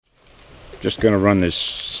Just going to run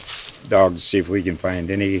this dog to see if we can find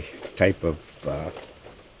any type of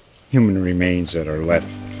human remains that are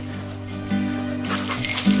left.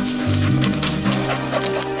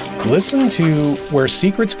 Listen to Where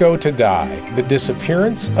Secrets Go to Die, The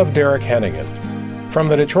Disappearance of Derek Hennigan. From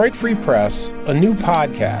the Detroit Free Press, a new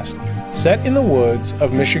podcast set in the woods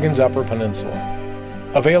of Michigan's Upper Peninsula.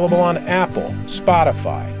 Available on Apple,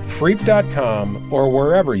 Spotify, Freep.com, or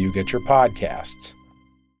wherever you get your podcasts.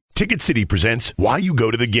 Ticket City presents Why You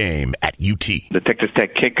Go to the Game at UT. The Texas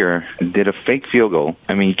Tech kicker did a fake field goal.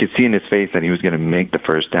 I mean, you could see in his face that he was going to make the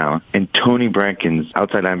first down. And Tony Brackens,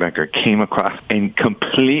 outside linebacker, came across and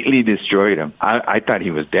completely destroyed him. I thought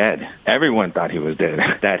he was dead. Everyone thought he was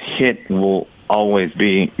dead. That hit will always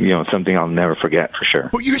be, something I'll never forget for sure.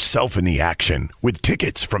 Put yourself in the action with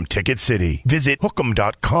tickets from Ticket City. Visit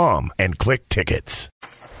hook'em.com and click tickets.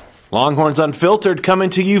 Longhorns Unfiltered coming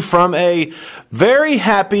to you from a very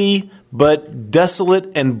happy but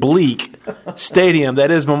desolate and bleak stadium. That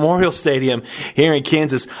is Memorial Stadium here in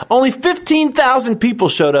Kansas. Only 15,000 people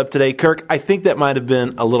showed up today, Kirk. I think that might have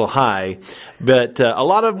been a little high, but a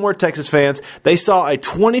lot of them were Texas fans. They saw a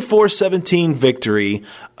 24-17 victory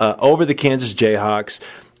over the Kansas Jayhawks.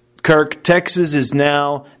 Kirk, Texas is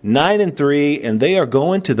now 9-3, and they are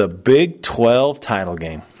going to the Big 12 title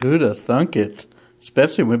game. Who'd have thunk it?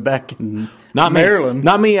 Especially when back in Not Maryland.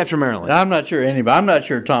 Not me after Maryland. I'm not sure anybody. I'm not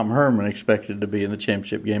sure Tom Herman expected to be in the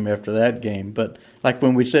championship game after that game. But like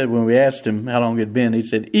when we asked him how long it had been, he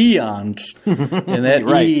said eons. And that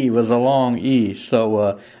right. E was a long E.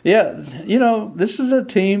 So, this is a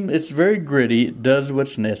team. It's very gritty. It does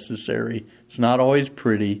what's necessary. It's not always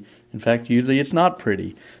pretty. In fact, usually it's not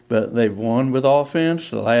pretty. But they've won with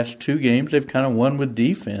offense. The last two games they've kind of won with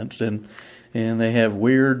defense. And they have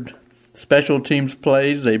weird special teams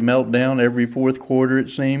plays. They melt down every fourth quarter,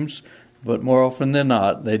 it seems. But more often than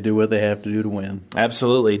not, they do what they have to do to win.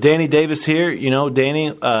 Absolutely. Danny Davis here. Danny,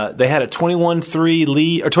 they had a 21-3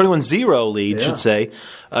 lead, or 21-0 lead, should say,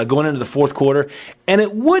 going into the fourth quarter. And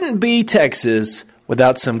it wouldn't be Texas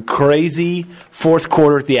without some crazy fourth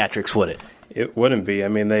quarter theatrics, would it? It wouldn't be. I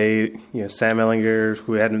mean, Sam Ehlinger,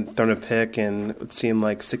 who hadn't thrown a pick in it seemed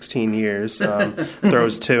like 16 years,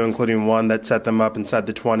 throws two, including one that set them up inside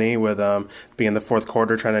the 20 with being in the fourth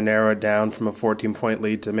quarter, trying to narrow it down from a 14-point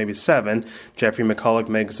lead to maybe 7. Jeffrey McCulloch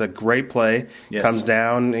makes a great play, comes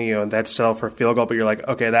down, that's settled for a field goal, but you're like,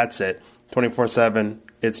 okay, that's it. 24-7,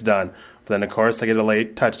 it's done. But then, of course, they get a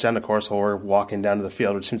late touchdown, of course, or walking down to the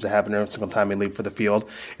field, which seems to happen every single time they leave for the field.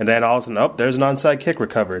 And then all of a sudden, there's an onside kick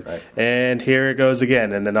recovered. Right. And here it goes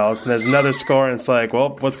again. And then all of a sudden there's another score, and it's like,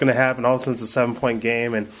 well, what's going to happen? All of a sudden it's a 7-point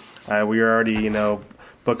game, and we are already,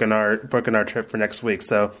 booking our trip for next week.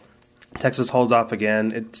 So Texas holds off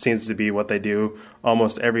again. It seems to be what they do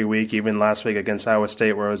almost every week, even last week against Iowa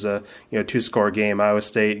State, where it was a 2-score game. Iowa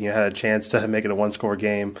State had a chance to make it a 1-score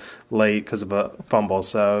game late because of a fumble.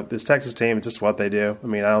 So this Texas team, it's just what they do. I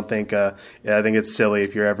mean, I don't think I think it's silly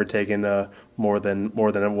if you're ever taking more than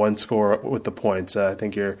a 1 score with the points. I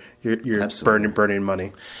think you're burning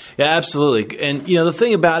money. Yeah, absolutely. And the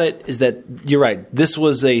thing about it is that you're right. This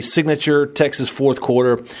was a signature Texas fourth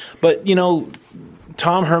quarter, but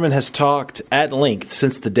Tom Herman has talked at length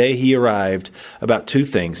since the day he arrived about two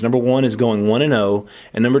things. Number one is going 1-0,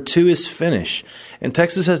 and number two is finish. And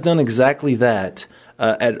Texas has done exactly that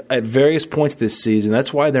at various points this season.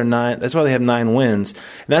 That's why they're 9. That's why they have 9 wins.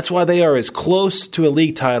 And that's why they are as close to a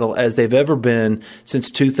league title as they've ever been since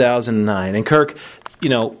 2009. And Kirk,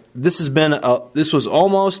 this was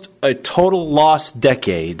almost a total lost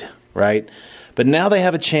decade, right? But now they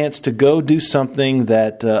have a chance to go do something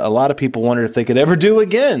that a lot of people wondered if they could ever do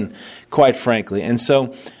again, quite frankly. And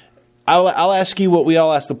so I'll ask you what we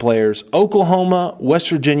all ask the players: Oklahoma, West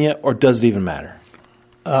Virginia, or does it even matter?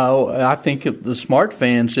 I think if the smart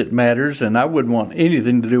fans, it matters, and I wouldn't want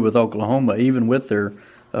anything to do with Oklahoma, even with their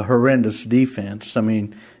horrendous defense. I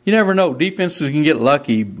mean, you never know. Defenses can get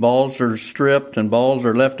lucky. Balls are stripped and balls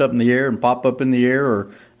are left up in the air and pop up in the air,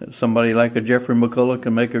 or somebody like a Jeffrey McCulloch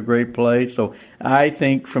can make a great play. So I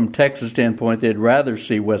think from Texas' standpoint, they'd rather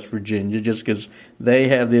see West Virginia just because they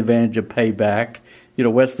have the advantage of payback.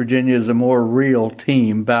 West Virginia is a more real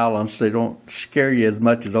team, balanced. They don't scare you as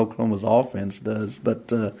much as Oklahoma's offense does. But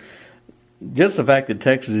just the fact that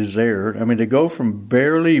Texas is there, I mean, to go from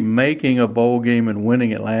barely making a bowl game and winning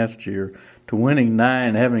it last year to winning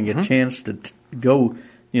 9, having a chance to go,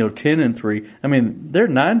 10-3. I mean, they're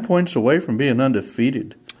 9 points away from being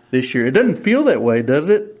undefeated this year. It doesn't feel that way, does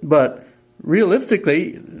it? But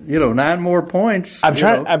realistically, 9 more points. I'm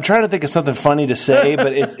trying to think of something funny to say,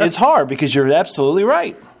 but it's hard because you're absolutely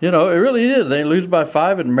right. It really is. They lose by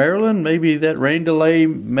 5 at Maryland. Maybe that rain delay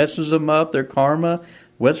messes them up. Their karma.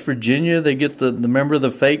 West Virginia, they get the member of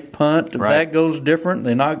the fake punt. Right. That goes different.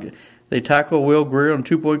 They tackle Will Greer on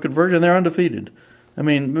 2-point conversion. They're undefeated. I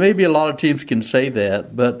mean, maybe a lot of teams can say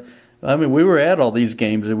that, but I mean, we were at all these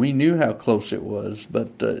games and we knew how close it was.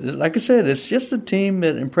 But like I said, it's just a team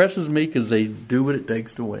that impresses me because they do what it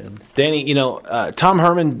takes to win. Danny, Tom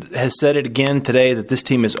Herman has said it again today that this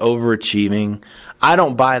team is overachieving. I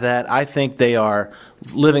don't buy that. I think they are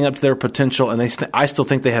living up to their potential, and I still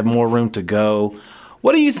think they have more room to go.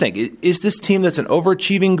 What do you think? Is this team that's an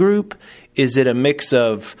overachieving group? Is it a mix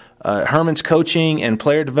of Herman's coaching and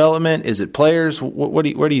player development? Is it players? Where do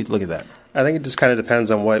you look at that? I think it just kind of depends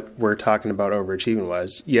on what we're talking about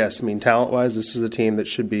overachieving-wise. Yes, I mean, talent-wise, this is a team that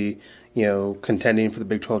should be, contending for the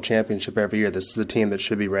Big 12 championship every year. This is a team that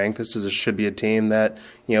should be ranked. Should be a team that,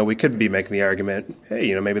 we could be making the argument,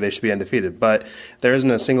 hey, maybe they should be undefeated. But there isn't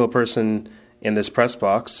a single person in this press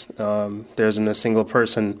box. There isn't a single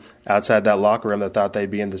person outside that locker room that thought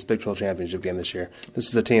they'd be in this Big 12 championship game this year. This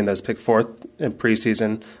is a team that's picked 4th in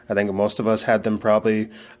preseason. I think most of us had them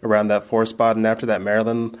probably around that 4th spot, and after that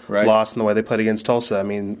Maryland loss and the way they played against Tulsa, I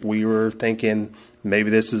mean, we were thinking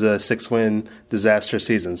maybe this is a 6-win disaster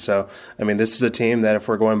season. So, I mean, this is a team that if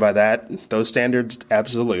we're going by those standards,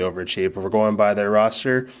 absolutely overachieve. If we're going by their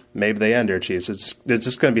roster, maybe they underachieve. So it's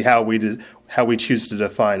just going to be how we choose to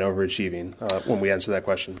define overachieving when we answer that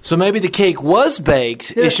question. So maybe the cake was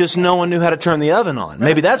baked. It's just no one knew how to turn the oven on.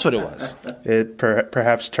 Maybe that's what it was.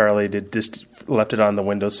 Perhaps Charlie just left it on the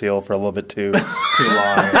windowsill for a little bit too long.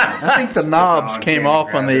 I think the knobs came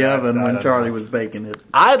off on the oven when Charlie was baking it.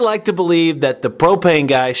 I'd like to believe that the propane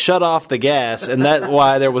guy shut off the gas, and that's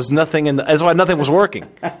why there was nothing that's why nothing was working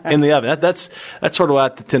in the oven. That's sort of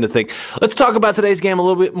what I tend to think. Let's talk about today's game a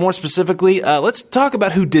little bit more specifically. Let's talk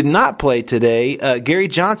about who did not play today. Gary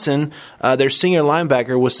Johnson, their senior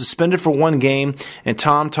linebacker, was suspended for 1 game, and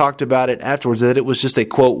Tom talked about it afterwards that it was just a,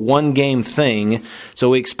 quote, 1-game thing.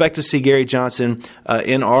 So we expect to see Gary Johnson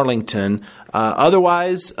in Arlington.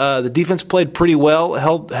 Otherwise, the defense played pretty well,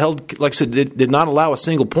 held like I said, did not allow a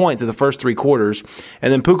single point through the first 3 quarters.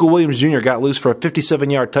 And then Pooka Williams Jr. got loose for a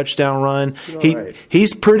 57-yard touchdown run.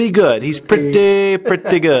 He's pretty good. He's pretty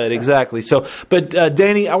good, exactly. So, but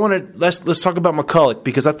Danny, let's talk about McCulloch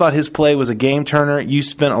because I thought his play was a game turner. You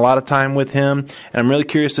spent a lot of time with him, and I'm really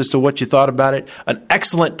curious as to what you thought about it. An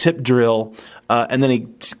excellent tip drill. And then he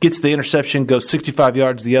gets the interception, goes 65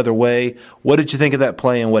 yards the other way. What did you think of that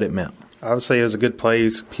play and what it meant? Obviously, it was a good play.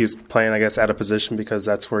 He's playing, I guess, out of position because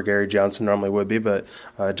that's where Gary Johnson normally would be. But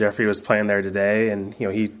Jeffrey was playing there today, and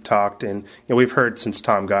he talked. And we've heard since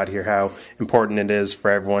Tom got here how important it is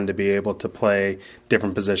for everyone to be able to play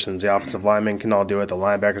different positions. The offensive linemen can all do it. The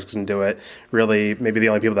linebackers can do it. Really, maybe the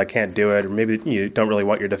only people that can't do it, or maybe you don't really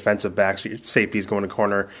want your defensive backs, your safeties going to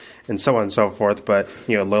corner, and so on and so forth. But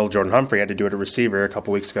little Jordan Humphrey had to do it at receiver a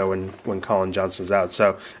couple weeks ago when Colin Johnson was out.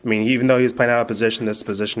 So I mean, even though he was playing out of position, this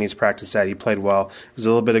position he's practiced at, he played well. It was a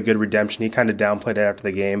little bit of good redemption. He kind of downplayed it after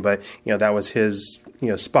the game, but that was his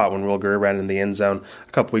spot when Will Greer ran in the end zone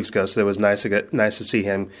a couple weeks ago. So it was nice to see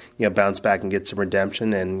him bounce back and get some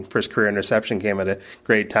redemption. And for his career interception came at a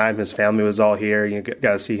great time. His family was all here. You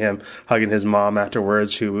got to see him hugging his mom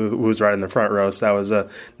afterwards, who was right in the front row. So that was a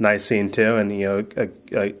nice scene too. And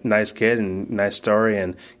a nice kid and nice story,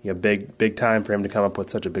 and big time for him to come up with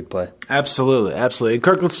such a big play. Absolutely. And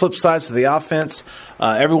Kirkland flipped sides to the offense.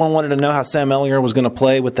 Everyone wanted to know how Sam Ehlinger was going to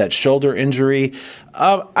play with that shoulder injury.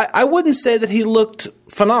 I wouldn't say that he looked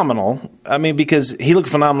phenomenal. I mean, because he looked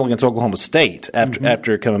phenomenal against Oklahoma State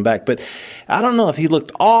after coming back. But I don't know if he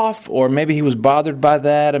looked off or maybe he was bothered by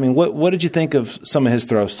that. I mean, what did you think of some of his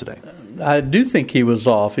throws today? I do think he was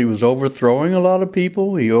off. He was overthrowing a lot of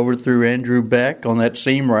people. He overthrew Andrew Beck on that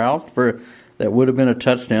seam route that would have been a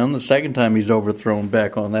touchdown. The second time he's overthrown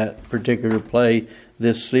Beck on that particular play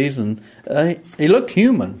this season. He looked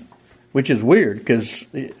human, which is weird because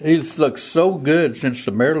he's looked so good since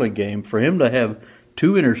the Maryland game. For him to have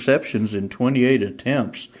 2 interceptions in 28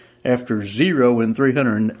 attempts after 0 in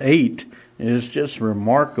 308 is just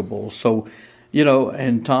remarkable. So,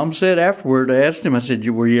 and Tom said afterward, I asked him, I said,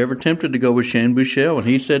 were you ever tempted to go with Shane Buechele? And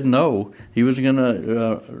he said no. He was going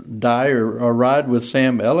to die or ride with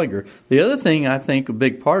Sam Ehlinger. The other thing, I think a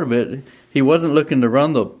big part of it, he wasn't looking to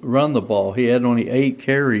run the ball. He had only 8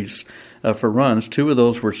 carries for runs. 2 of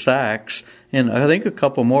those were sacks, and I think a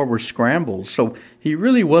couple more were scrambles. So he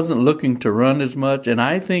really wasn't looking to run as much, and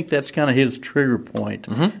I think that's kind of his trigger point.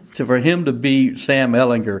 For him to be Sam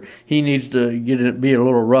Ehlinger, he needs to be a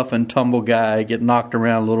little rough and tumble guy, get knocked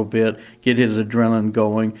around a little bit, get his adrenaline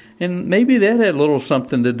going, and maybe that had a little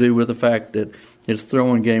something to do with the fact that his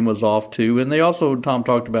throwing game was off too. And Tom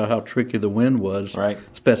talked about how tricky the wind was, right,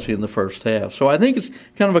 especially in the first half. So I think it's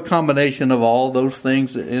kind of a combination of all those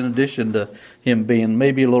things, in addition to him being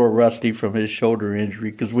maybe a little rusty from his shoulder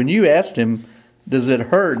injury. Because when you asked him, does it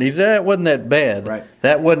hurt? And he said, it wasn't that bad. Right.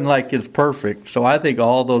 That wasn't like it's perfect. So I think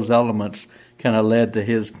all those elements kind of led to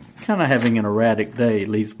his kind of having an erratic day, at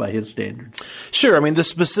least by his standards. Sure. I mean, the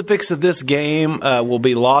specifics of this game will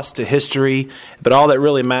be lost to history, but all that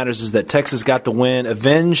really matters is that Texas got the win,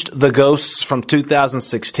 avenged the ghosts from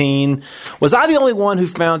 2016. Was I the only one who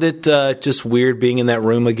found it just weird being in that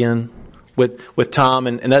room again with Tom?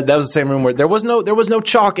 And that was the same room where there was no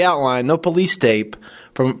chalk outline, no police tape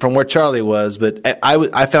from where Charlie was, but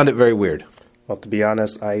I found it very weird. Well, to be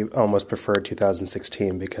honest, I almost prefer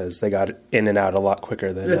 2016 because they got in and out a lot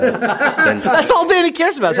quicker than. That's all Danny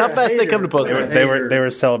cares about is how fast they come to post. They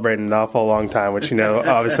were celebrating an awful long time, which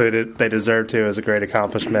obviously they deserve to as a great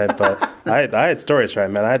accomplishment. But I had stories, right,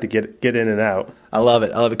 man. I had to get in and out. I love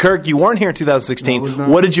it. Kirk, you weren't here in 2016. No,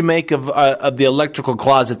 what did you make of the electrical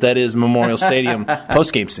closet that is Memorial Stadium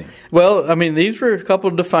post-game scene? Well, I mean, these were a couple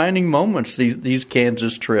of defining moments, these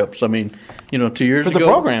Kansas trips. I mean, 2 years ago, for the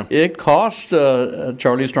program, it cost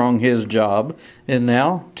Charlie Strong his job, and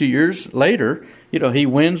now 2 years later, he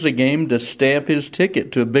wins a game to stamp his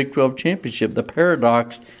ticket to a Big 12 championship. The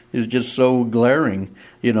paradox is just so glaring,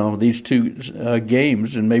 these 2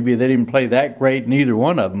 games, and maybe they didn't play that great in either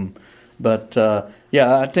one of them. But,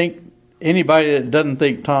 I think anybody that doesn't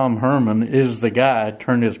think Tom Herman is the guy to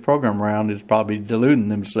turn his program around is probably deluding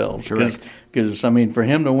themselves. Because, I mean, for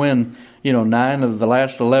him to win, 9 of the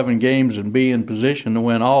last 11 games and be in position to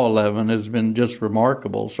win all 11 has been just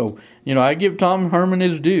remarkable. So, I give Tom Herman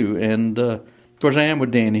his due. And, of course, I am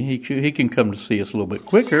with Danny. He can come to see us a little bit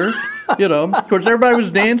quicker. Of course, everybody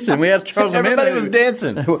was dancing. We asked Charles. Everybody was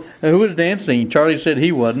dancing. Who was dancing? Charlie said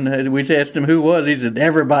he wasn't. We asked him who was. He said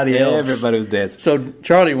everybody else. Everybody was dancing. So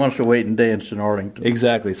Charlie wants to wait and dance in Arlington.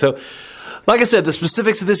 Exactly. So, like I said, the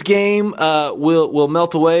specifics of this game will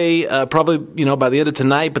melt away probably by the end of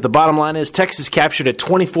tonight. But the bottom line is Texas captured a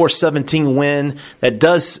 24-17 win that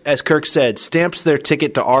does, as Kirk said, stamps their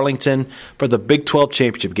ticket to Arlington for the Big 12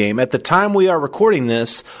 championship game. At the time we are recording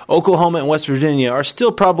this, Oklahoma and West Virginia are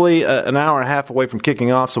still probably an hour and a half away from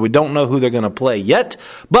kicking off, so we don't know who they're going to play yet.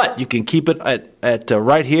 But you can keep it at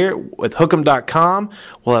right here with Hookem.com.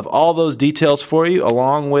 We'll have all those details for you,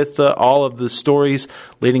 along with all of the stories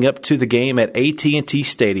leading up to the game at AT&T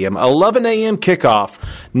Stadium. 11 a.m. kickoff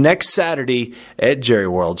next Saturday at Jerry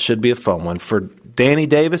World. Should be a fun one. For Danny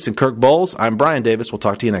Davis and Kirk Bowles, I'm Brian Davis. We'll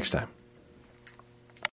talk to you next time.